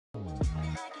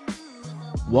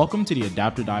Welcome to the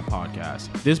Adapt or Die podcast.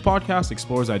 This podcast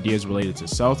explores ideas related to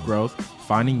self-growth,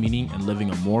 finding meaning, and living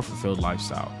a more fulfilled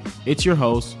lifestyle. It's your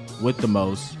host, with the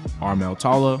most, Armel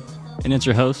Tala. And it's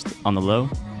your host, on the low,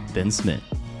 Ben Smith.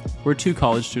 We're two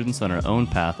college students on our own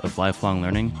path of lifelong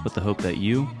learning with the hope that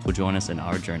you will join us in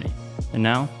our journey. And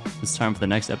now, it's time for the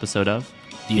next episode of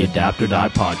The Adapt or Die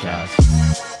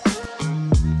podcast.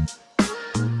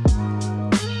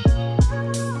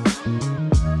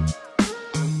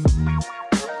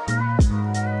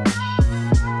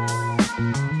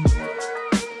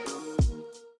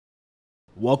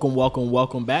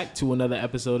 Welcome back to another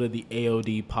episode of the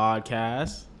AOD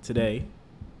podcast. Today,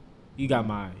 you got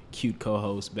my cute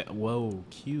co-host. Whoa,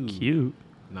 cute. Cute?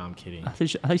 No, I'm kidding. I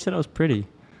thought you said I was pretty.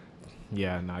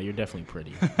 Yeah, no, you're definitely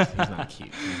pretty. He's not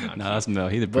cute. No, that's Mel.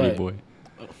 He's a pretty boy.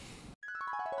 No,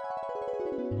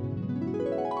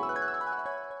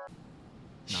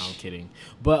 I'm kidding.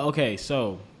 But, okay,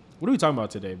 so, what are we talking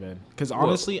about today, Ben? Because,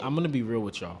 honestly, I'm going to be real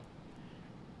with y'all.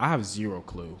 I have zero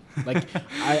clue. Like,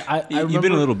 I remember, you've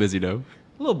been a little busy, though.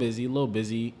 A little busy.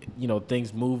 You know,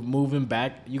 things moving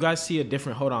back. You guys see a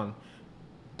different, hold on.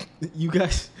 You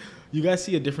guys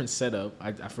see a different setup.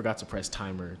 I forgot to press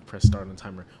start on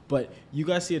timer. But you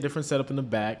guys see a different setup in the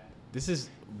back. This is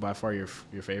by far your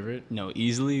favorite? No,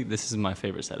 easily, this is my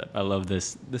favorite setup. I love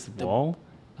this wall.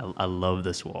 I love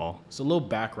this wall. So a little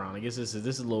background. I guess this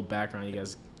is a little background. You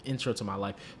guys, intro to my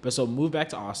life. But so moved back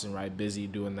to Austin, right? Busy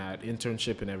doing that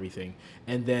internship and everything.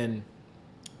 And then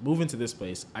move into this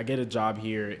place. I get a job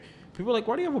here. People are like,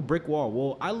 why do you have a brick wall?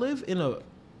 Well, I live in a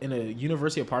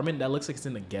university apartment that looks like it's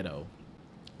in the ghetto.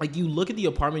 Like, you look at the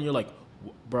apartment, you're like,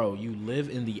 bro, you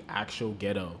live in the actual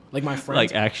ghetto. Like, my friends...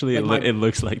 Like, actually, like it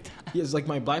looks like that. Yeah, it's like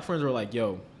my black friends were like,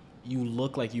 yo, you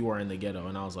look like you are in the ghetto.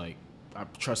 And I was like,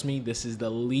 trust me, this is the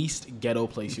least ghetto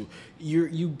place.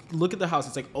 You look at the house,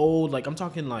 it's like old, like I'm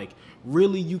talking like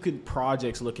really you could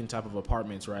projects looking type of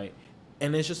apartments, right?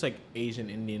 And it's just like Asian,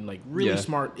 Indian, like really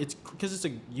smart. It's because it's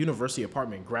a university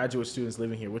apartment, graduate students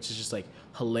living here, which is just like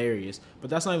hilarious. But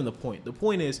that's not even the point. The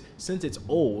point is, since it's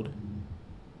old,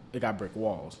 it got brick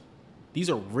walls. These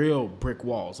are real brick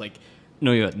walls. Like,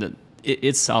 no,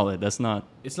 it's solid. That's not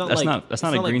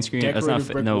a green screen. That's not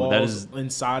brick no. Walls that is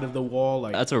inside of the wall.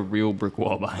 Like, that's a real brick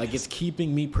wall behind. Like, it's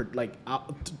keeping me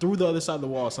through the other side of the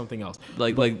wall. Something else.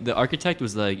 Like the architect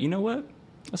was like, you know what?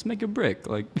 Let's make it brick.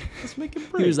 Like, let's make it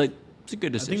brick. He was like, it's a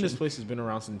good decision. I think this place has been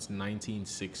around since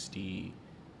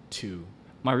 1962.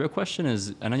 My real question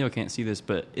is, I know y'all can't see this,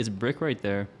 but it's brick right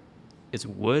there. It's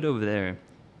wood over there.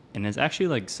 And it's actually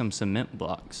like some cement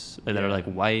blocks that are like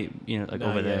white,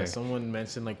 over there. Someone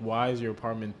mentioned like, why is your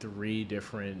apartment 3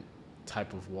 different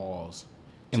type of walls?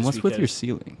 And what's with your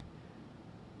ceiling?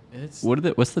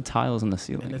 What's the tiles on the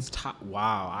ceiling? And it's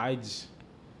wow. And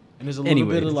there's a little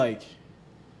bit of like.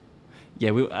 Yeah,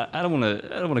 I don't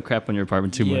want to crap on your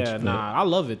apartment too much. Yeah, nah, I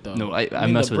love it though. No, I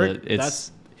mess with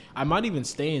it. I might even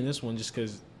stay in this one just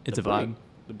because it's a vibe.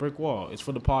 The brick wall. It's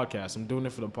for the podcast. I'm doing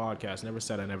it for the podcast. Never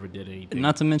said I never did anything.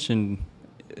 Not to mention,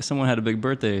 someone had a big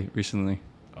birthday recently.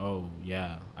 Oh,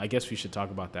 yeah. I guess we should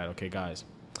talk about that. Okay, guys.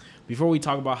 Before we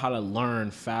talk about how to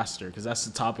learn faster, because that's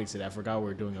the topic today. I forgot we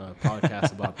were doing a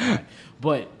podcast about that.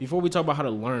 But before we talk about how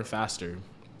to learn faster,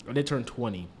 I did turn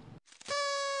 20.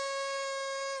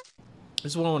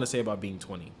 This is what I want to say about being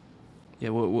 20. Yeah,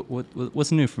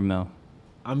 what's new for Mel?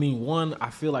 I mean, one, I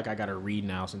feel like I got to read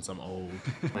now since I'm old.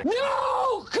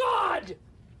 No, God!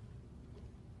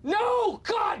 No,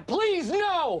 God, please,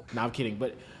 no! No, I'm kidding.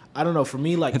 But I don't know. For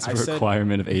me, like it's a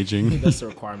requirement of aging. That's the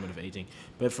requirement of aging.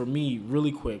 But for me,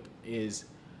 really quick, is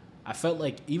I felt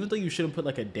like even though you shouldn't put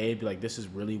like a day, be like, this is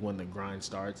really when the grind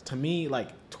starts. To me, like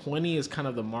 20 is kind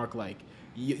of the mark, like,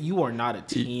 you are not a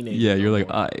teenager. Yeah, you're like,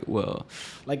 well.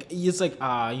 Like, it's like,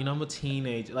 I'm a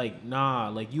teenager. Like, nah,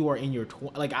 like, you are in your,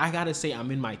 like, I gotta say,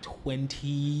 I'm in my 20s.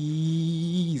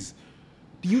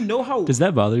 Do you know how? Does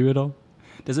that bother you at all?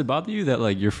 Does it bother you that,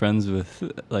 like, you're friends with,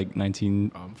 like,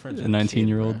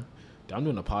 19-year-old? I'm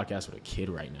doing a podcast with a kid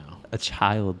right now. A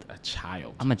child.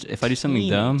 If I do something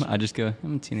dumb, I just go,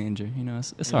 I'm a teenager.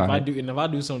 It's all right. If I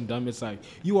do something dumb, it's like,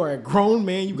 you are a grown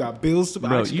man. You got bills to pay.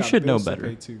 Bro, you should know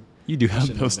better. You do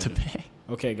have bills to pay.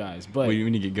 Okay, guys, but we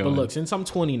need to get going. But look, since I'm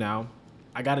 20 now,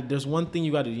 there's one thing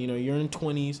you got to, you're in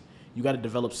 20s, you got to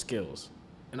develop skills.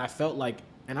 And I felt like,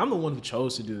 and I'm the one who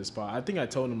chose to do this spot. I think I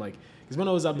told him, like, because when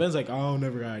I was out, Ben's like, oh,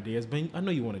 never got ideas. Ben, I know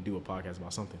you want to do a podcast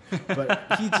about something. But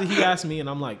he asked me, and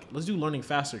I'm like, let's do learning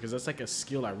faster, because that's like a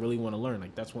skill I really want to learn.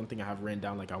 Like, that's one thing I have written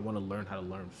down. Like, I want to learn how to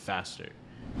learn faster.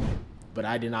 But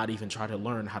I did not even try to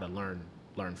learn how to learn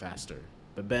faster.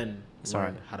 But Ben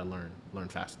learned how to learn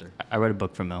faster. I read a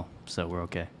book from Mel, so we're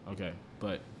okay. Okay,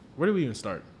 but where do we even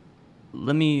start?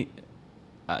 let me.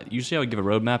 Usually, I would give a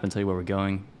roadmap and tell you where we're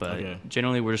going, but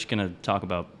generally, we're just gonna talk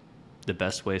about the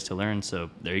best ways to learn. So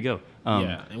there you go.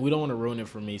 Yeah, and we don't want to ruin it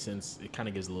for me since it kind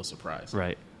of gives a little surprise.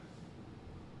 Right.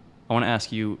 I want to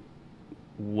ask you,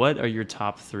 what are your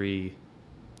top 3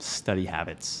 study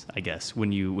habits? I guess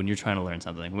when you're trying to learn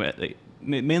something,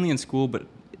 mainly in school, but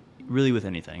really with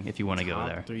anything, if you want to go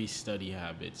there. Top 3 study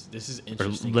habits. This is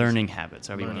interesting. Or learning habits,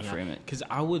 however you want to frame it. Because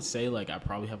I would say like I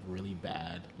probably have really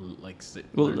bad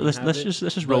Well, let's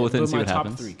just roll with it and see what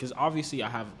happens. Top 3, because obviously I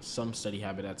have some study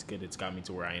habit that's good. It's got me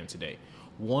to where I am today.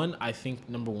 One, I think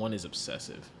number 1 is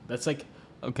obsessive. That's like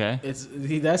okay. Is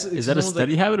that a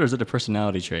study habit or is it a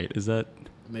personality trait? Is that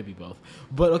maybe both?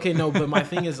 But okay, no. But my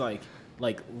thing is like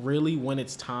really when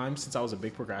it's time, since I was a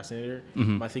big procrastinator,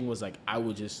 my thing was like I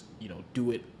would just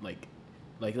do it like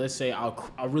let's say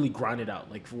I'll really grind it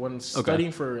out. Like when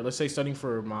studying for my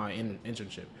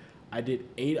internship, I did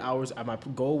 8 hours. My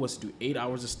goal was to do 8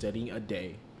 hours of studying a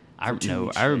day. I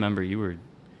remember you were.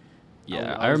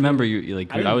 Yeah, I remember you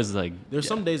like. I was like. There's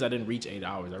some days I didn't reach 8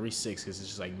 hours. I reached 6 because it's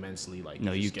just like mentally like.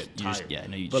 No, you get tired.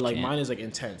 But like mine is like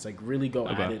intense. Like really go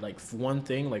at it. Like one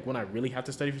thing. Like when I really have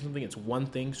to study for something, it's one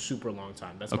thing, super long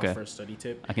time. That's my first study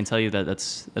tip. I can tell you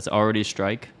that's already a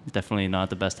strike. Definitely not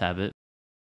the best habit.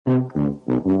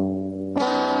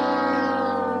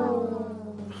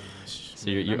 So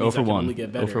you're 0 for 1.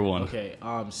 0 for 1. Okay.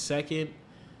 Second,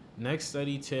 next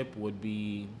study tip would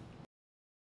be.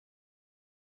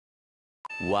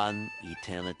 One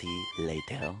eternity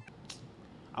later.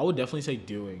 I would definitely say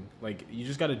doing. Like, you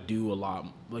just got to do a lot.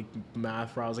 Like,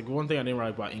 math problems. Like, one thing I didn't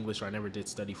write about English, or I never did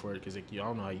study for it, because, like,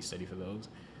 y'all know how you study for those.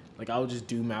 Like, I would just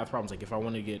do math problems. Like, if I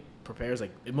want to get prepared,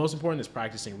 like, the most important is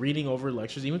practicing. Reading over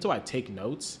lectures, even though I take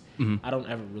notes, I don't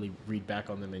ever really read back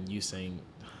on them and you saying,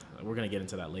 we're going to get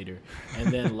into that later.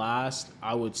 And then last,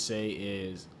 I would say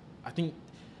is, I think,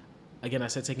 again, I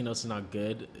said taking notes is not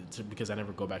good because I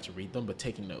never go back to read them, but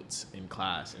taking notes in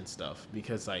class and stuff,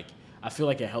 because like I feel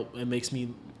like it makes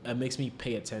me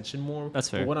pay attention more. That's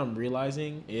fair. But what I'm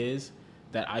realizing is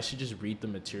that I should just read the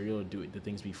material or do the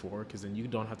things before, because then you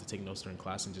don't have to take notes during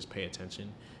class and just pay attention.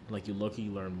 And like you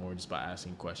learn more just by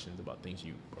asking questions about things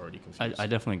you already confused. I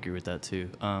definitely agree with that too.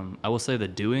 I will say the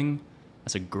doing,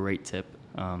 that's a great tip.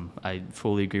 I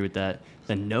fully agree with that.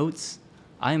 The notes,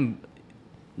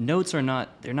 Notes are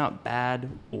not bad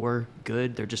or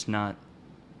good. They're not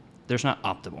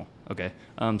optimal. Okay.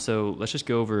 So let's just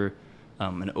go over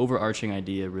an overarching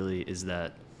idea. Really, is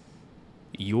that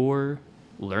your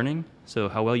learning, so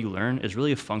how well you learn, is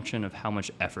really a function of how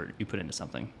much effort you put into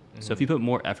something. So if you put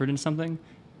more effort into something,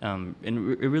 and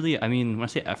it really, I mean, when I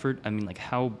say effort, I mean like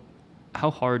how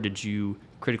hard did you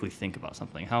critically think about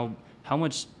something? How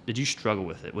much did you struggle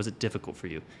with it? Was it difficult for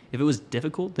you? If it was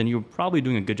difficult, then you were probably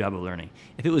doing a good job of learning.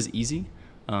 If it was easy,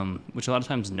 which a lot of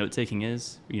times note taking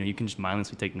is, you can just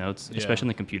mindlessly take notes, especially on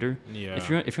the computer. Yeah. If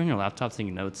you're on your laptop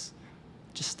taking notes,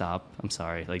 just stop. I'm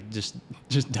sorry, like just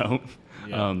don't.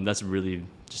 Yeah. That's really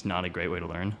just not a great way to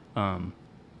learn.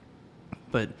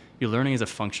 But your learning is a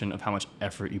function of how much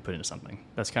effort you put into something.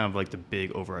 That's kind of like the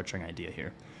big overarching idea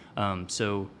here.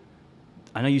 So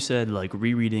I know you said like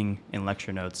rereading in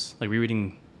lecture notes, like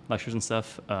rereading lectures and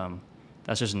stuff.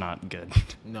 That's just not good.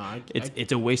 No,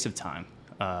 it's a waste of time.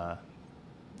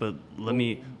 But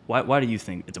why do you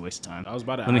think it's a waste of time? I was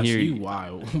about to ask you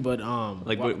why, but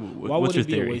like why would it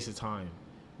be a waste of time?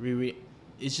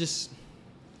 It's just,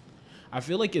 I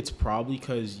feel like it's probably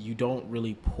because you don't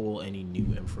really pull any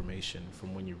new information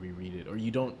from when you reread it, or you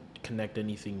don't connect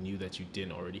anything new that you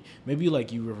didn't already. Maybe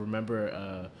like you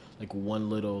remember like one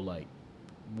little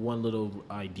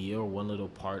idea or one little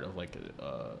part of like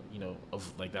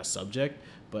of like that subject,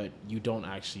 but you don't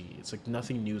actually, it's like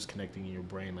nothing new is connecting in your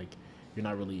brain. Like you're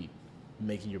not really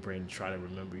making your brain try to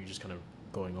remember. You're just kind of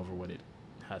going over what it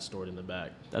has stored in the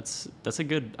back. That's a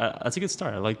good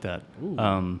start. I like that.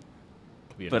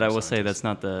 But I will say that's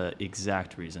not the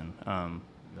exact reason.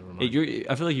 Never mind.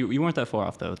 I feel like you weren't that far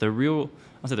off though.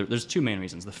 I'll say there's two main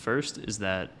reasons. The first is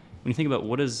that when you think about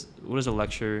what is a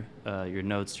lecture, your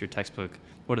notes, your textbook,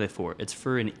 what are they for? It's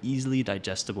for an easily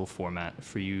digestible format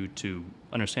for you to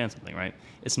understand something, right?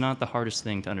 It's not the hardest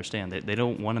thing to understand. They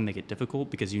don't want to make it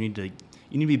difficult because you need to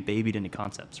be babied into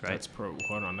concepts, right?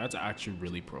 Hold on, that's actually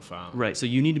really profound. Right, so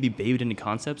you need to be babied into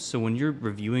concepts. So when you're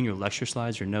reviewing your lecture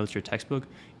slides, your notes, your textbook,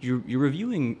 you're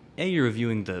reviewing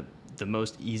the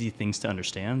most easy things to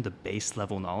understand, the base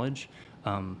level knowledge,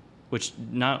 which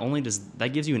not only does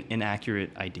that gives you an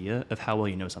inaccurate idea of how well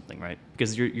you know something, right?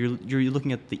 Because you're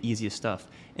looking at the easiest stuff.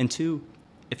 And two,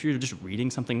 if you're just reading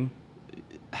something,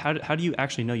 how do you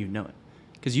actually know you know it?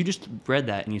 Because you just read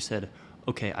that and you said,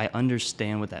 okay, I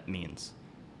understand what that means.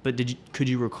 but could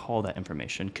you recall that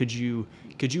information? Could you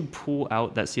pull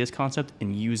out that CS concept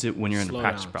and use it when you're in the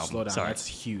practice problem? Slow down. Sorry. That's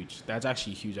huge. That's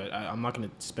actually huge. I'm not going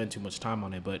to spend too much time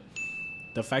on it, but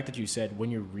the fact that you said when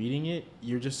you're reading it,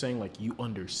 you're just saying like you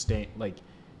understand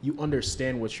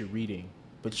what you're reading,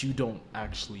 but you don't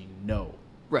actually know.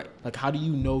 Right. Like, how do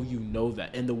you know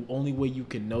that? And the only way you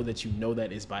can know that you know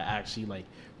that is by actually like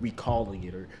recalling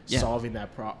it or solving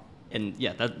that problem. And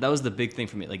yeah, that was the big thing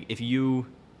for me. Like, if you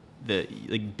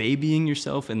babying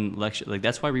yourself in lecture, like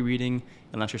that's why rereading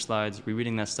and lecture slides,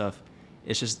 rereading that stuff,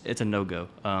 it's a no-go.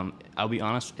 I'll be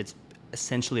honest, it's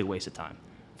essentially a waste of time.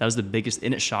 That was the biggest,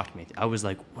 and it shocked me. I was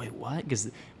like, wait, what?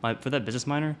 Because for that business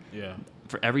minor,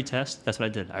 for every test, that's what I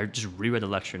did. I just reread the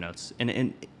lecture notes.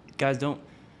 And guys, a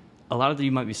lot of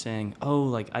you might be saying, oh,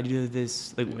 like I do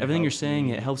this, like everything you're saying,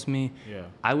 it helps me. Yeah.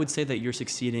 I would say that you're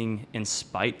succeeding in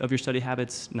spite of your study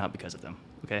habits, not because of them,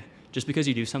 okay? Just because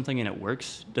you do something and it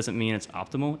works doesn't mean it's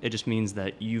optimal. It just means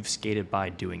that you've skated by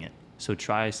doing it. So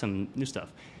try some new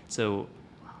stuff. So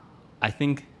I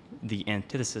think the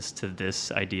antithesis to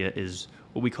this idea is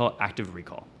what we call active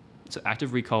recall. So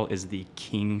active recall is the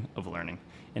king of learning.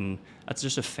 And that's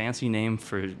just a fancy name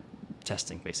for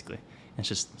testing, basically. It's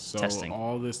just testing. So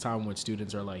all this time when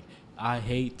students are like, I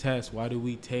hate tests. Why do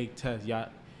we take tests? Yeah,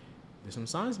 there's some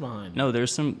science behind it. No,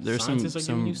 there's some real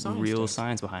tests.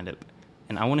 science behind it.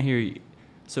 And I want to hear you.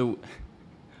 So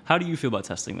how do you feel about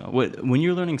testing, though? When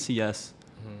you're learning CS,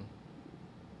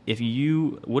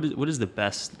 what is the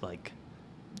best, like,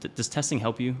 does testing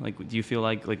help you? Like, do you feel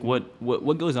like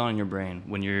what goes on in your brain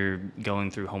when you're going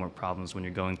through homework problems, when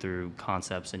you're going through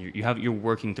concepts and you're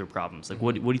working through problems? Like,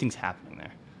 what do you think's happening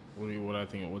there? What I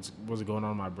think, what's going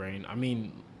on in my brain? I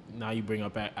mean, now you bring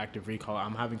up active recall.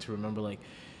 I'm having to remember, like,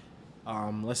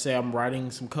 let's say I'm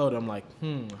writing some code. I'm like,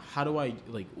 how do I,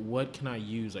 like, what can I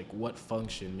use? Like, what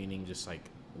function, meaning just like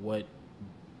what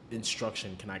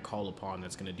instruction can I call upon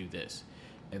that's going to do this?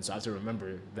 And so I have to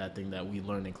remember that thing that we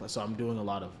learned in class. So I'm doing a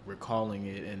lot of recalling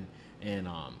it and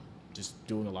just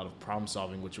doing a lot of problem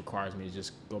solving, which requires me to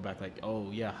just go back like,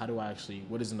 oh yeah,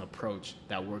 what is an approach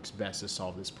that works best to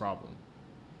solve this problem?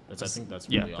 I think that's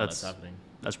really all that's happening.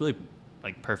 That's really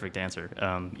like perfect answer.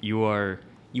 You are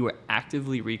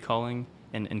actively recalling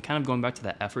and kind of going back to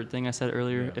that effort thing I said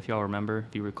earlier. If y'all remember,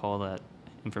 if you recall that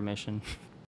information.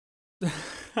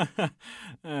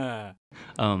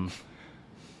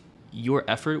 Your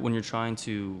effort when you're trying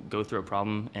to go through a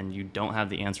problem and you don't have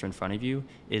the answer in front of you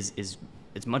is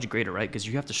it's much greater, right? Because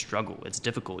you have to struggle. It's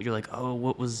difficult. You're like, oh,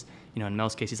 what was, in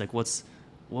Mel's case, he's like, what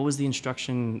was the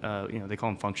instruction? They call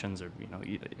them functions, or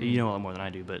you know a lot more than I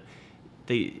do, but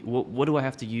what do I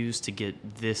have to use to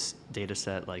get this data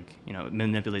set, like,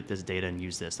 manipulate this data and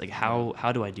use this? Like,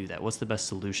 how do I do that? What's the best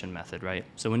solution method, right?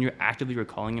 So when you're actively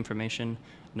recalling information,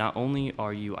 not only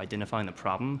are you identifying the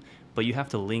problem, but you have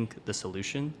to link the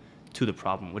solution to the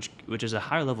problem, which is a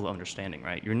higher level of understanding,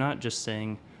 right? You're not just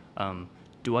saying,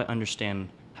 do I understand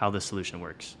how the solution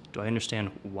works? Do I understand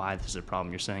why this is a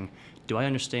problem? You're saying, do I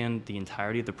understand the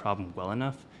entirety of the problem well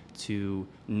enough to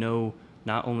know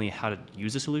not only how to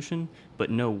use a solution, but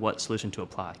know what solution to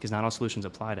apply? Because not all solutions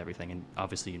apply to everything, and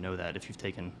obviously you know that if you've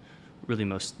taken really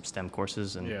most STEM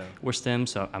courses, and we're STEM,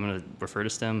 so I'm going to refer to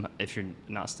STEM. If you're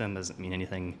not STEM, doesn't not mean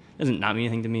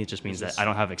anything to me. It just means that I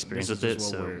don't have experience with it.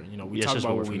 So we talk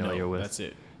about what we familiar know. with. That's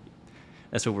it.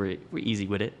 That's what we're easy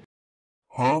with it.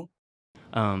 Huh?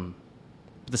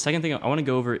 The second thing I want to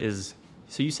go over is,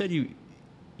 so you said you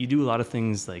do a lot of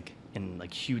things like in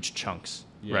like huge chunks,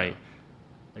 right?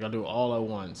 Like I do all at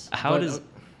once.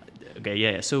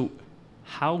 So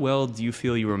how well do you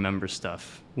feel you remember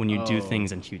stuff when you do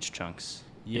things in huge chunks?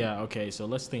 Yeah, okay, so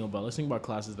let's think about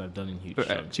classes that I've done in huge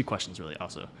chunks. Two questions, really,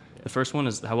 also. The first one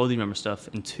is, how well do you remember stuff?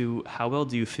 And two, how well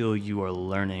do you feel you are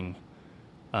learning?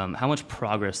 How much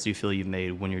progress do you feel you've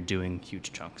made when you're doing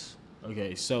huge chunks?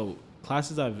 Okay, so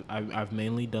classes I've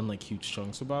mainly done like huge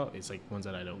chunks about, it's like ones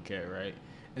that I don't care, right?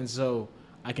 And so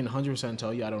I can 100%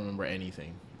 tell you I don't remember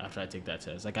anything after I take that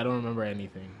test. Like, I don't remember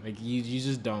anything. Like, you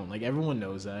just don't. Like, everyone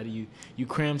knows that. You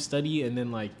cram study, and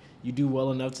then, like, you do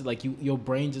well enough to, like, your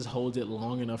brain just holds it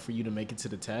long enough for you to make it to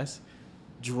the test.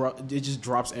 It just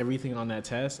drops everything on that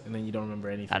test, and then you don't remember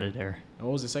anything. Out of there. And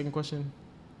what was the second question?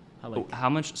 How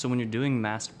much? So when you're doing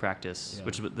massed practice,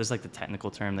 which there's like the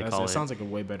technical term they call it. It sounds like a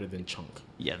way better than chunk.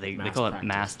 Yeah, they call it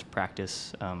massed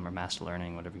practice or massed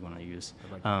learning, whatever you want to use.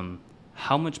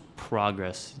 How much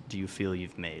progress do you feel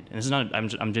you've made? And this is not, I'm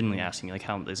genuinely asking you,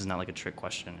 like, this is not like a trick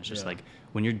question. It's just like,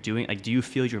 when you're doing, like, do you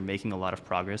feel you're making a lot of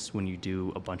progress when you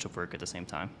do a bunch of work at the same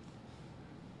time?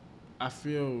 I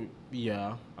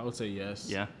would say yes.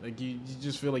 Yeah. Like, you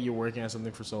just feel like you're working on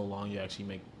something for so long, you actually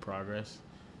make progress.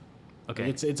 Okay.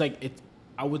 Like, it's like it.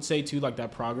 I would say too, like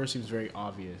that progress seems very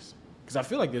obvious. Because I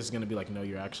feel like this is gonna be like, no,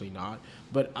 you're actually not.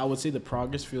 But I would say the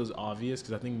progress feels obvious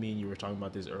because I think me and you were talking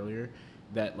about this earlier.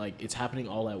 That like it's happening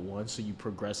all at once, so you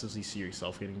progressively see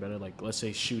yourself getting better. Like let's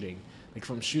say shooting, like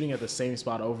from shooting at the same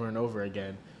spot over and over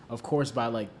again. Of course, by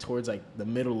like towards like the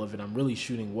middle of it, I'm really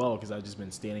shooting well because I've just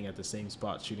been standing at the same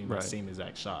spot shooting the same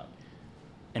exact shot.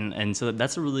 And so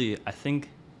that's a really, I think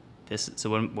this, so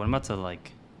what I'm about to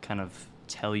like kind of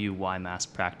tell you why mass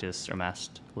practice or mass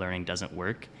learning doesn't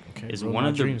work is ruin one my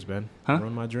of the dreams, Ben. Huh?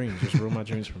 Ruin my dreams. Just ruin my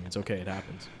dreams for me. It's okay. It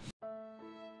happens.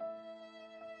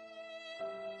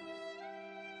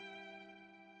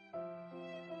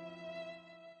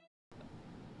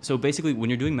 So basically, when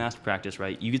you're doing mass practice,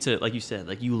 right, you get to, like you said,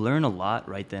 like you learn a lot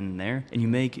right then and there, and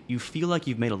you feel like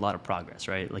you've made a lot of progress,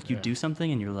 right? Like you do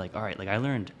something, and you're like, all right, like I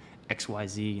learned X, Y,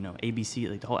 Z, you know, A, B, C,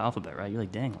 like the whole alphabet, right? You're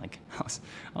like, dang, like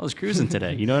I was cruising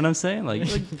today. You know what I'm saying? Like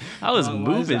I was moving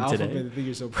why is the today. alphabet the thing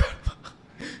you're so proud of?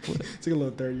 It's like a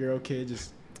little 30-year-old kid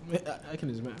just. I can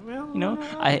just. Well, You know,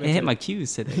 I hit my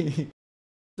cues today.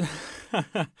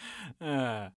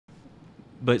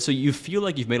 But so you feel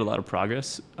like you've made a lot of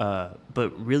progress, but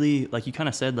really, like you kind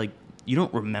of said, like you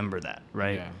don't remember that,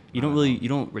 right? Yeah, you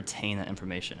don't retain that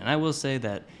information. And I will say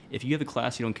that if you have a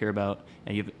class you don't care about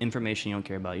and you have information you don't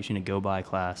care about, you should go buy a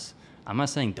class. I'm not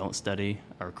saying don't study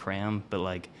or cram, but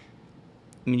like,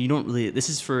 I mean, you don't really. This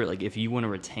is for like if you want to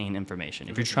retain information.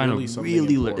 If you're trying to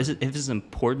really learn, if it's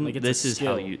important, like this is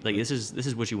how you like. This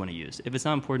is what you want to use. If it's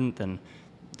not important, then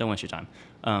don't waste your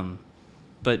time.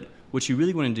 But what you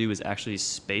really want to do is actually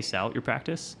space out your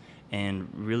practice and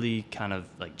really kind of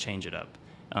like change it up.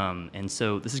 And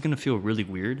so this is going to feel really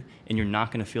weird, and you're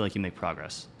not going to feel like you make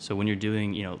progress. So when you're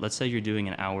doing, you know, let's say you're doing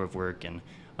an hour of work, and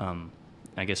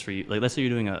I guess for you, like let's say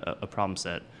you're doing a problem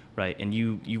set, right? And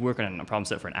you work on a problem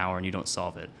set for an hour and you don't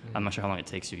solve it. Mm-hmm. I'm not sure how long it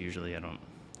takes you usually. I'm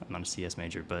not a CS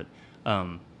major, but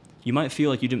you might feel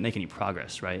like you didn't make any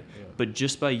progress, right? Yeah. But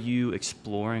just by you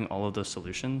exploring all of those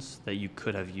solutions that you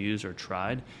could have used or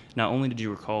tried, not only did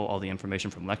you recall all the information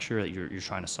from lecture that you're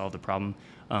trying to solve the problem,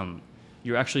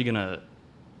 you're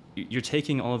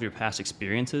taking all of your past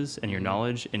experiences and your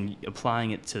knowledge and applying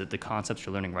it to the concepts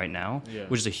you're learning right now,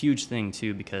 which is a huge thing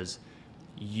too, because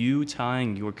you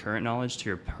tying your current knowledge to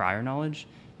your prior knowledge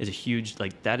is a huge,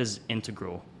 like that is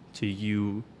integral to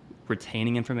you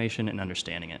retaining information and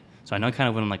understanding it. So I know I kind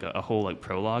of went on like a whole like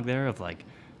prologue there of like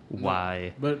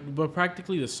why. But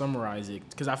practically to summarize it,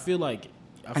 because I feel like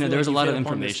I know there's a lot of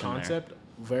information concept there.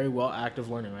 Very well, active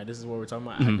learning, right? This is what we're talking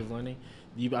about, active learning.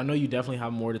 I know you definitely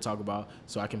have more to talk about,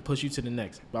 so I can push you to the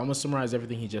next. But I'm gonna summarize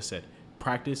everything he just said.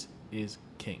 Practice is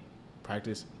king.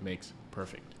 Practice makes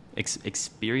perfect.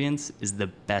 Experience is the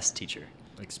best teacher.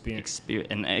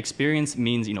 Experience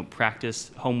means, you know, practice,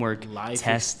 homework,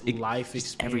 test, life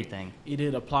experience, everything.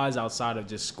 It applies outside of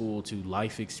just school to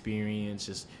life experience.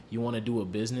 Just you want to do a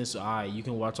business, you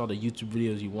can watch all the YouTube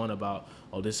videos you want about,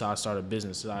 this is how I start a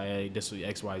business, this is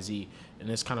XYZ, and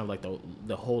it's kind of like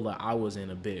the hole that I was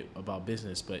in a bit about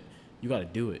business, but you got to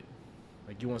do it.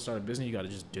 Like you want to start a business, you got to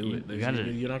just do it.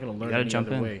 You're not going to learn any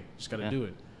other way. Just got to do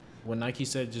it. When Nike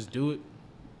said just do it,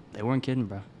 they weren't kidding,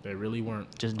 bro. They really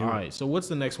weren't. Just do it. All right. So what's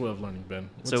the next way of learning, Ben?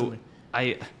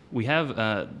 We have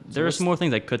there are some more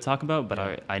things I could talk about,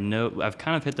 but I know I've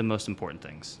kind of hit the most important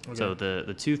things. Okay. So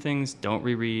the two things: don't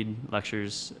reread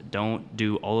lectures, don't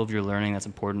do all of your learning that's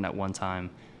important at one time,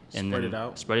 and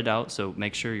spread it out. So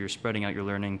make sure you're spreading out your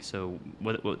learning. So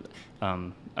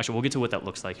actually we'll get to what that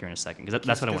looks like here in a second, because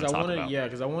that's what I want to talk about. Yeah,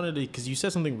 because you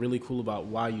said something really cool about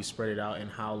why you spread it out and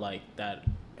how like that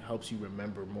helps you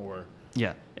remember more.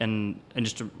 Yeah, and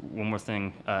just one more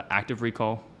thing, active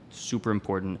recall, super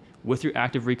important. With your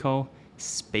active recall,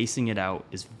 spacing it out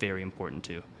is very important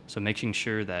too. So making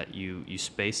sure that you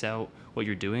space out what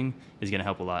you're doing is going to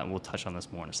help a lot, and we'll touch on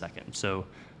this more in a second. So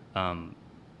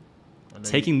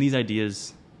taking these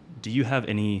ideas, do you have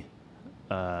any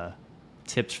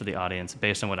tips for the audience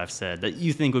based on what I've said that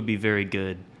you think would be very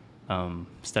good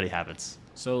study habits?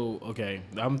 So, okay,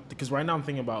 because right now I'm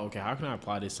thinking about, how can I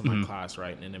apply this to my class,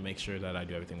 right, and then make sure that I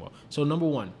do everything well. So, number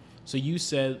one, so you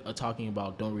said talking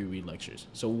about don't reread lectures.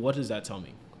 So what does that tell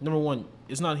me? Number one,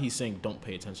 it's not he's saying don't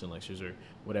pay attention to lectures or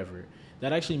whatever.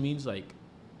 That actually means, like,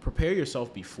 prepare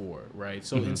yourself before, right?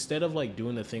 So instead of, like,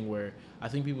 doing the thing where, I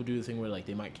think people do the thing where, like,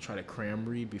 they might try to cram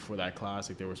read before that class,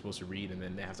 like they were supposed to read, and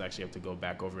then they have to go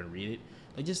back over and read it.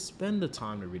 Like, just spend the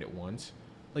time to read it once.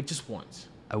 Like, just once.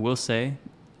 I will say,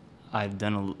 I've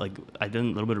done a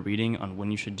little bit of reading on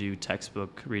when you should do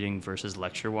textbook reading versus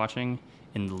lecture watching.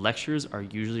 And the lectures are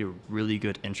usually a really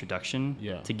good introduction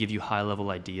to give you high-level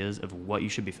ideas of what you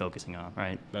should be focusing on,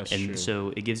 right? That's and true.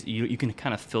 so it gives you can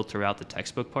kind of filter out the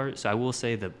textbook part. So I will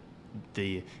say that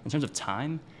in terms of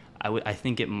time, I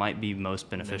think it might be most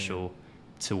beneficial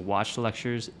to watch the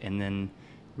lectures and then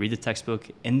read the textbook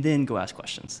and then go ask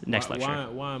questions next lecture.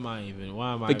 Why am I even?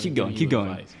 Why am I? But keep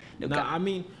going. No, I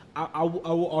mean, I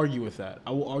will argue with that.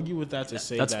 I will argue with that to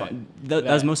say that's that fine.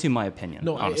 That's mostly my opinion.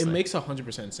 No, honestly. it makes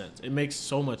 100% sense. It makes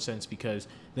so much sense because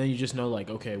then you just know, like,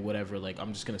 okay, whatever. Like,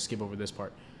 I'm just gonna skip over this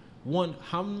part. One,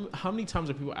 how many times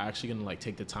are people actually gonna like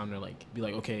take the time to like be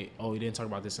like, okay, oh, we didn't talk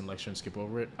about this in lecture and skip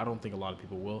over it? I don't think a lot of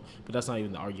people will, but that's not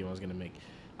even the argument I was gonna make.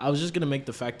 I was just gonna make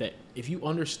the fact that if you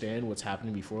understand what's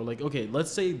happening before, like, okay,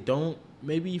 let's say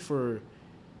maybe for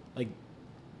like.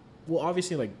 Well,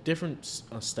 obviously, like, different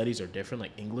studies are different.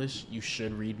 Like, English, you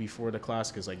should read before the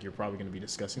class because, like, you're probably going to be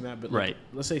discussing that. But, like,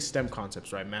 let's say STEM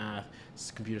concepts, right? Math,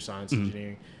 computer science,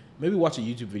 engineering. Maybe watch a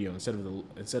YouTube video instead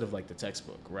of like the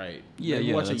textbook, right?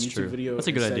 Maybe watch that's a YouTube true. video. That's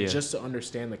a good idea. Just to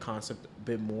understand the concept a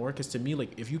bit more. Because to me,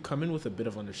 like, if you come in with a bit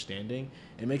of understanding,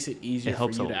 it makes it easier for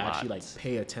you to actually like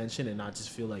pay attention and not just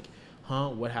feel like,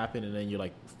 what happened? And then you're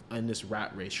like in this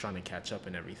rat race trying to catch up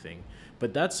and everything.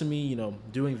 But that's, to me,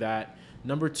 doing that.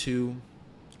 Number 2,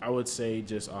 I would say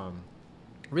just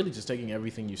really just taking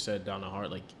everything you said down to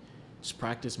heart. Like, just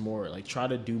practice more. Like, try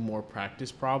to do more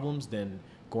practice problems than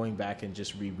going back and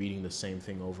just rereading the same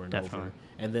thing over and over.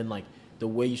 And then, like, the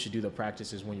way you should do the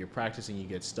practice is when you're practicing, you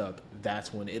get stuck.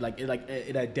 That's when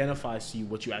it identifies to you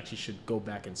what you actually should go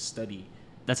back and study.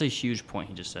 That's a huge point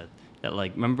he just said. That,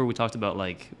 like, remember we talked about,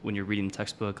 like, when you're reading the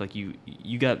textbook, like you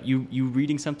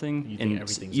reading something you and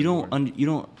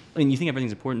you think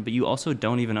everything's important, but you also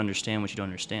don't even understand what you don't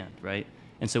understand, right?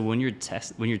 And so when you're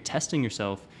testing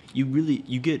yourself,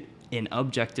 you get an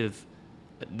objective.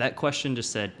 That question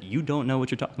just said you don't know what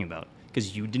you're talking about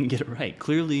because you didn't get it right.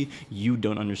 Clearly, you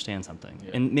don't understand something,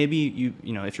 and maybe you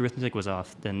if your arithmetic was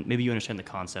off, then maybe you understand the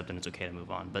concept and it's okay to move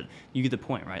on. But you get the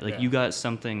point, right? Like, you got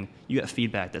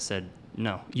feedback that said,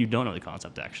 no, you don't know the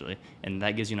concept actually, and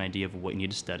that gives you an idea of what you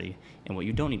need to study and what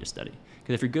you don't need to study.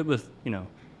 Because if you're good with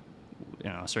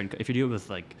if you're good with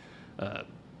like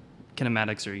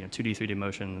kinematics or 2D 3D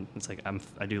motion, it's like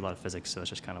I do a lot of physics, so that's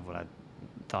just kind of what I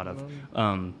thought of.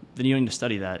 Then you don't need to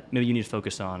study that. Maybe you need to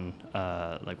focus on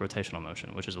like rotational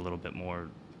motion, which is a little bit more.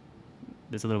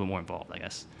 It's a little bit more involved, I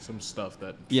guess. Some stuff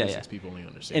that physics people only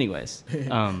understand. Anyways.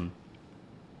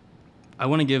 I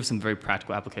want to give some very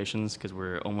practical applications because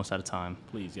we're almost out of time.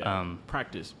 Please,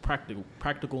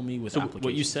 practical me with applications.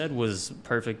 What you said was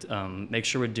perfect. Make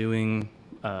sure we're doing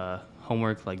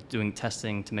homework, like doing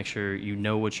testing to make sure you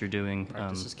know what you're doing.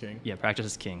 Practice is king. Yeah, practice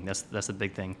is king. That's the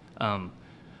big thing.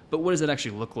 But what does it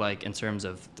actually look like in terms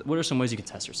of what are some ways you can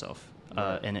test yourself?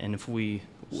 Right. And if we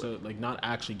like not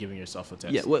actually giving yourself a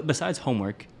test. Yeah. Well, besides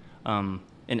homework, and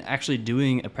actually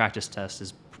doing a practice test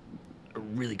is a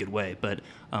really good way. But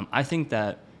I think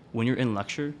that when you're in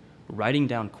lecture, writing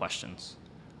down questions,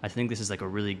 I think this is like a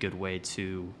really good way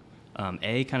to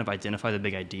kind of identify the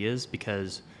big ideas,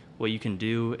 because what you can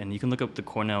do, and you can look up the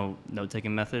Cornell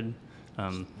note-taking method.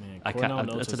 Cornell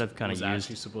notes that's what I've kind of used.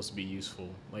 Actually supposed to be useful.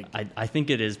 Like, I think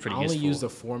it is pretty useful. I only use the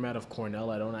format of Cornell.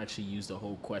 I don't actually use the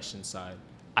whole question side.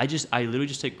 I literally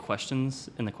just take questions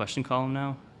in the question column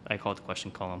now. I call it the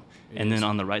question column. Then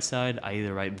on the right side, I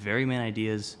either write very main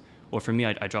ideas, or for me,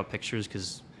 I draw pictures,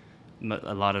 because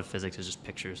a lot of physics is just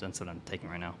pictures. That's what I'm taking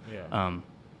right now. Yeah.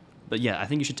 But yeah, I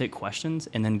think you should take questions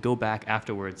and then go back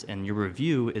afterwards. And your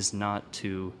review is not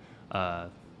to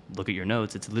look at your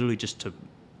notes. It's literally just to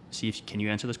see if can you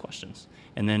answer those questions,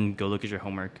 and then go look at your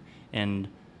homework. And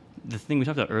the thing we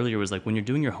talked about earlier was, like, when you're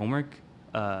doing your homework,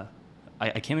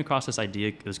 I came across this idea.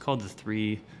 It was called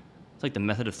it's like the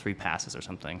method of 3 passes or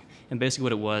something. And basically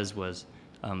what it was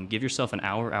give yourself an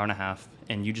hour and a half,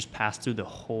 and you just pass through the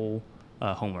whole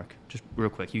homework just real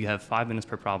quick. You have 5 minutes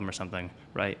per problem or something,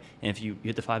 right? And if you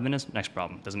hit the 5 minutes, next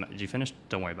problem. Doesn't matter. Did you finish?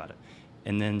 Don't worry about it.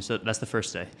 And then, so that's the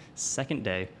first day. Second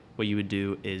day, what you would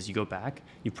do is you go back.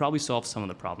 You probably solve some of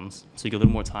the problems, so you get a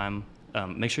little more time.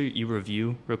 Make sure you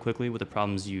review real quickly with the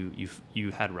problems you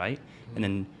had right, and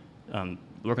then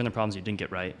work on the problems you didn't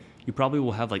get right. You probably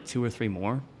will have like 2 or 3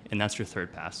 more, and that's your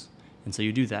third pass. And so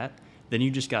you do that. Then you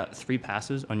just got 3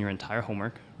 passes on your entire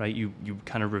homework, right? You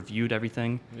kind of reviewed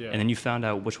everything, and then you found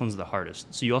out which ones are the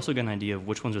hardest. So you also get an idea of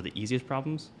which ones are the easiest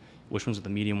problems, which ones are the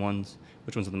medium ones,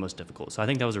 which ones are the most difficult. So I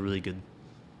think that was a really good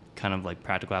kind of like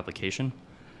practical application.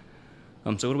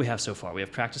 So what do we have so far? We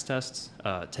have practice tests,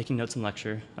 taking notes in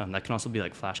lecture. That can also be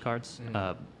like flashcards.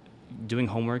 Doing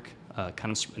homework,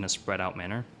 kind of in a spread out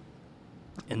manner.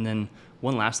 And then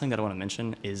one last thing that I want to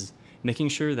mention is making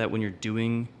sure that when you're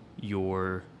doing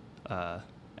your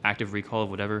active recall of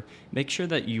whatever, make sure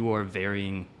that you are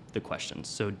varying the questions.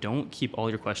 So don't keep all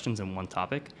your questions in one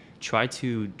topic. Try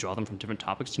to draw them from different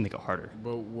topics to make it harder.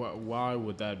 But why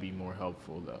would that be more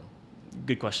helpful, though?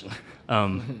 Good question.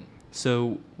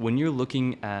 So when you're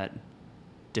looking at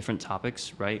different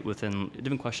topics, right, within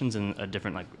different questions in a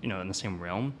different, like, you know, in the same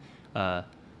realm,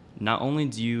 not only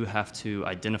do you have to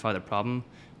identify the problem,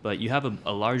 but you have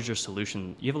a larger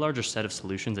solution. You have a larger set of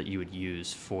solutions that you would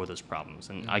use for those problems.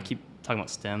 And I keep talking about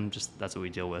STEM, just that's what we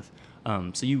deal with.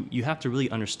 So you have to really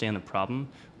understand the problem,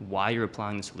 why you're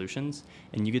applying the solutions,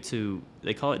 and you get to,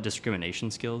 they call it discrimination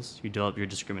skills. You develop your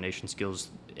discrimination skills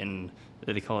in,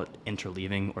 they call it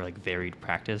interleaving or like varied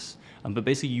practice. But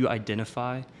basically you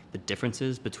identify the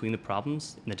differences between the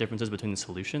problems and the differences between the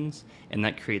solutions, and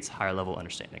that creates higher level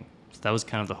understanding. So that was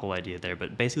kind of the whole idea there.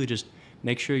 But basically just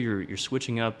make sure you're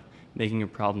switching up, making your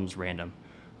problems random.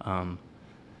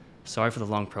 Sorry for the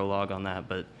long prologue on that,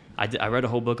 but I read a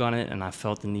whole book on it, and I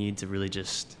felt the need to really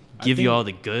just give you all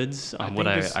the goods on what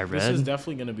I read. This is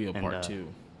definitely going to be a part two.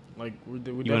 Like we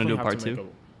you want to do a part two?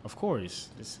 Of course.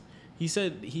 He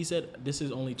said this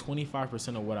is only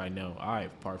 25% of what I know.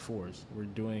 Part fours. We're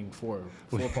doing four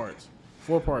parts.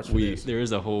 4 parts for this. There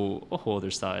is a whole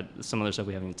other side, some other stuff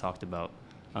we haven't even talked about.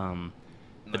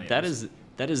 But that is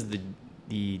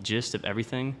the gist of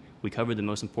everything. We covered the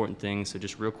most important things. So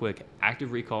just real quick,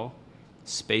 active recall,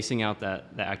 spacing out that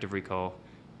active recall,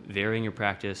 varying your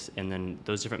practice, and then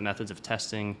those different methods of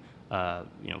testing,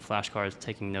 flashcards,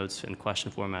 taking notes in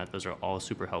question format, those are all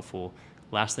super helpful.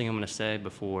 Last thing I'm going to say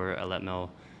before I let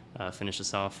Mel finish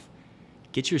this off,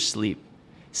 get your sleep.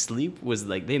 Sleep was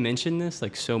like, they mentioned this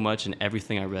like so much in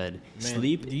everything I read. Man,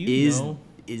 sleep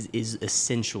is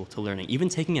essential to learning. Even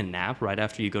taking a nap right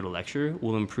after you go to lecture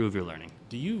will improve your learning.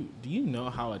 Do you know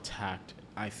how attacked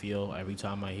I feel every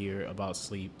time I hear about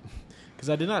sleep? Because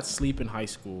I did not sleep in high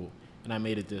school, and I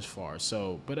made it this far.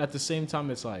 So, but at the same time,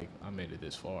 it's like, I made it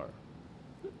this far.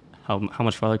 How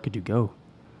much farther could you go?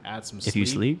 Add some if you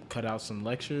sleep, cut out some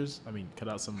lectures. Cut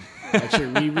out some lecture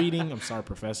rereading. I'm sorry,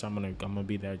 professor. I'm gonna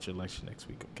be there at your lecture next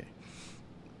week.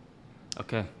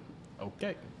 Okay.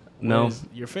 No.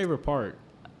 Your favorite part?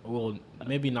 Well,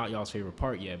 maybe not y'all's favorite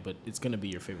part yet, but it's gonna be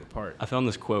your favorite part. I found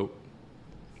this quote.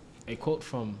 A quote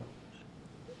from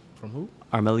who?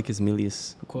 Armelicus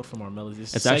Milius. A quote from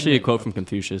Armelicus. It's actually a quote from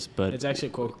Confucius, but it's actually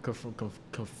a quote from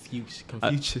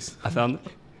Confucius. I found.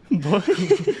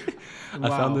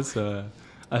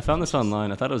 I found this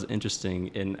online. I thought it was interesting,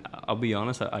 and I'll be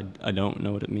honest, I don't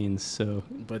know what it means. So,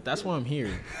 but that's why I'm here.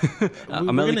 We're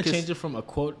gonna change it from a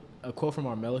quote from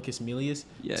Armelicus Milius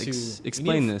to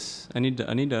explain this. I need to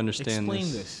understand this.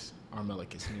 Explain this,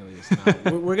 Armelicus Milius.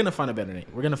 Now, we're gonna find a better name.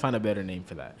 We're gonna find a better name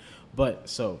for that. But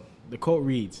so the quote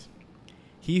reads: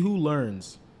 "He who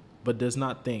learns but does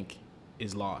not think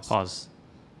is lost." Pause.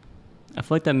 I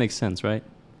feel like that makes sense, right?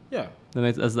 Yeah.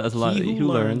 That's a lot. He who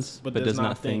learns but does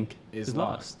not think is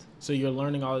lost. So you're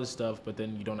learning all this stuff, but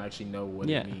then you don't actually know what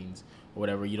it means or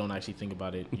whatever. You don't actually think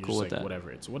about it. You're cool just with like,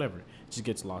 that. whatever. It just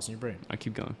gets lost in your brain. I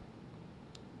keep going.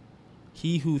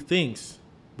 He who thinks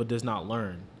but does not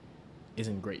learn is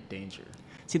in great danger.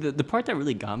 See, the part that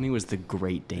really got me was the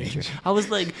great danger. I was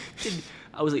like,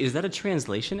 is that a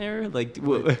translation error? Like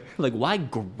why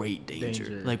great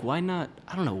danger? Like, why not?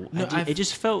 I don't know. No, it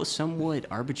just felt somewhat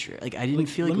arbitrary. Like, I didn't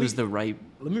feel like it was the right.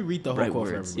 Let me read the whole quote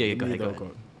for everybody. Yeah, go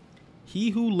ahead.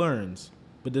 He who learns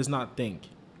but does not think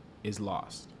is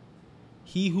lost.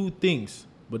 He who thinks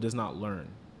but does not learn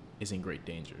is in great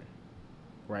danger.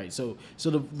 Right. So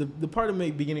the part of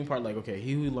the beginning part, like, okay,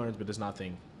 he who learns but does not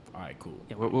think. All right, cool.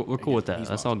 Yeah, we're cool with that. That's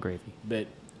lost. All gravy. But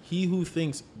he who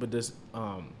thinks but does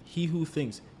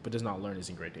not learn is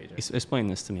in great danger. Explain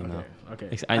this to me now.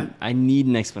 Okay. I need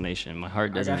an explanation. My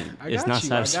heart doesn't. It's not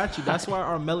satisfied. I got you.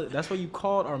 That's why you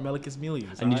called Armelicus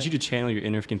Milius. I need you to channel your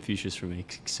inner Confucius for me,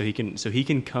 so he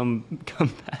can come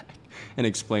back and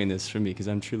explain this for me, because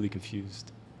I'm truly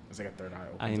confused. It's like a third eye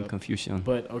opens I am up. Confucian.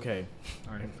 But okay,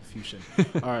 I am Confucian.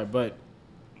 All right, but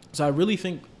so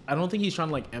I don't think he's trying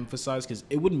to like emphasize, because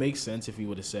it would make sense if he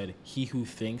would have said, "He who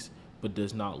thinks but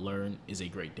does not learn is a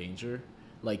great danger."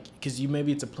 Like, because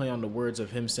maybe it's a play on the words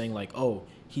of him saying like, "Oh,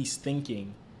 he's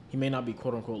thinking." He may not be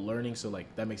quote unquote learning, so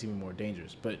like that makes him even more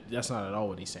dangerous. But that's not at all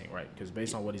what he's saying, right? Because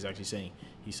based on what he's actually saying,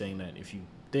 he's saying that if you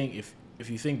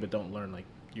think but don't learn, like,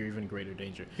 you're even greater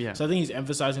danger. Yeah. So I think he's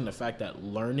emphasizing the fact that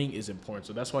learning is important.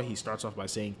 So that's why he starts off by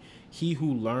saying, "He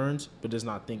who learns but does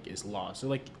not think is lost." So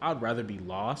like, I'd rather be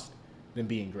lost than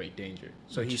be in great danger.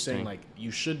 So he's saying like,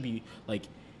 you should be like,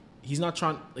 he's not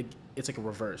trying, like, it's like a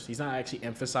reverse. He's not actually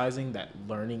emphasizing that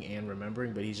learning and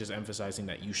remembering, but he's just emphasizing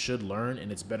that you should learn,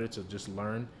 and it's better to just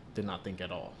learn than not think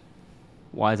at all.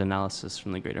 Wise analysis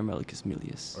from the great Armelicus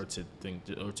Milius. Or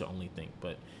to only think.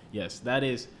 But yes, that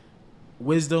is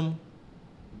wisdom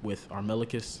with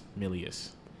Armelicus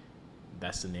Milius.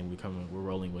 That's the name we're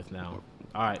rolling with now.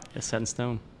 All right. It's set in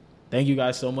stone. Thank you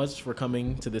guys so much for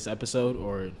coming to this episode,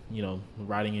 or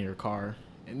riding in your car.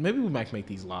 And maybe we might make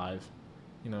these live.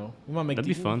 We might make. That'd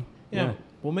be fun. Yeah,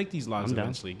 we'll make these lives I'm down.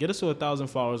 eventually. Get us to 1,000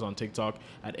 followers on TikTok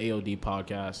at AOD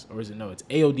Podcast, or is it no? It's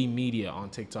AOD Media on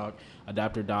TikTok,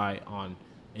 Adapt or Die on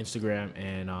Instagram,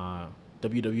 and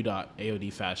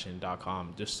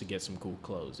www.aodfashion.com just to get some cool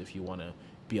clothes if you want to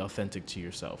be authentic to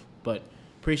yourself. But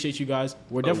appreciate you guys.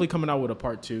 We're definitely coming out with a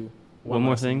part 2. One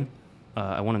more thing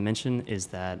I want to mention is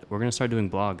that we're going to start doing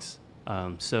blogs.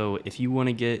 So if you want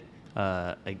to get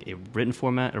a written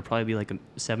format, it'll probably be like a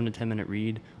 7 to 10 minute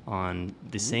read on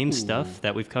the same stuff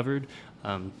that we've covered.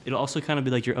 It'll also kind of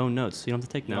be like your own notes. So you don't have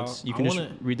to take notes. You can just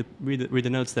read the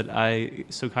notes that I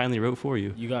so kindly wrote for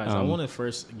you. You guys, I want to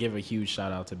first give a huge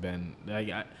shout out to Ben.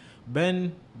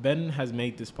 Ben has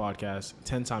made this podcast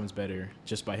 10 times better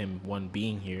just by him, one,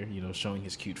 being here, showing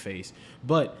his cute face.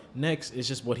 But next is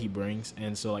just what he brings.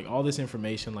 And so, like, all this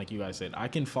information, like you guys said, I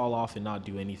can fall off and not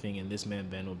do anything. And this man,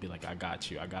 Ben, will be like, I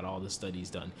got you. I got all the studies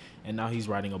done. And now he's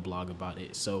writing a blog about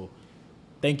it. So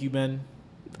thank you, Ben.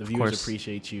 The viewers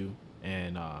appreciate you.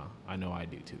 And I know I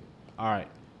do too. All right.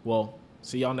 Well,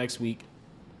 see y'all next week.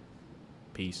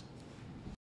 Peace.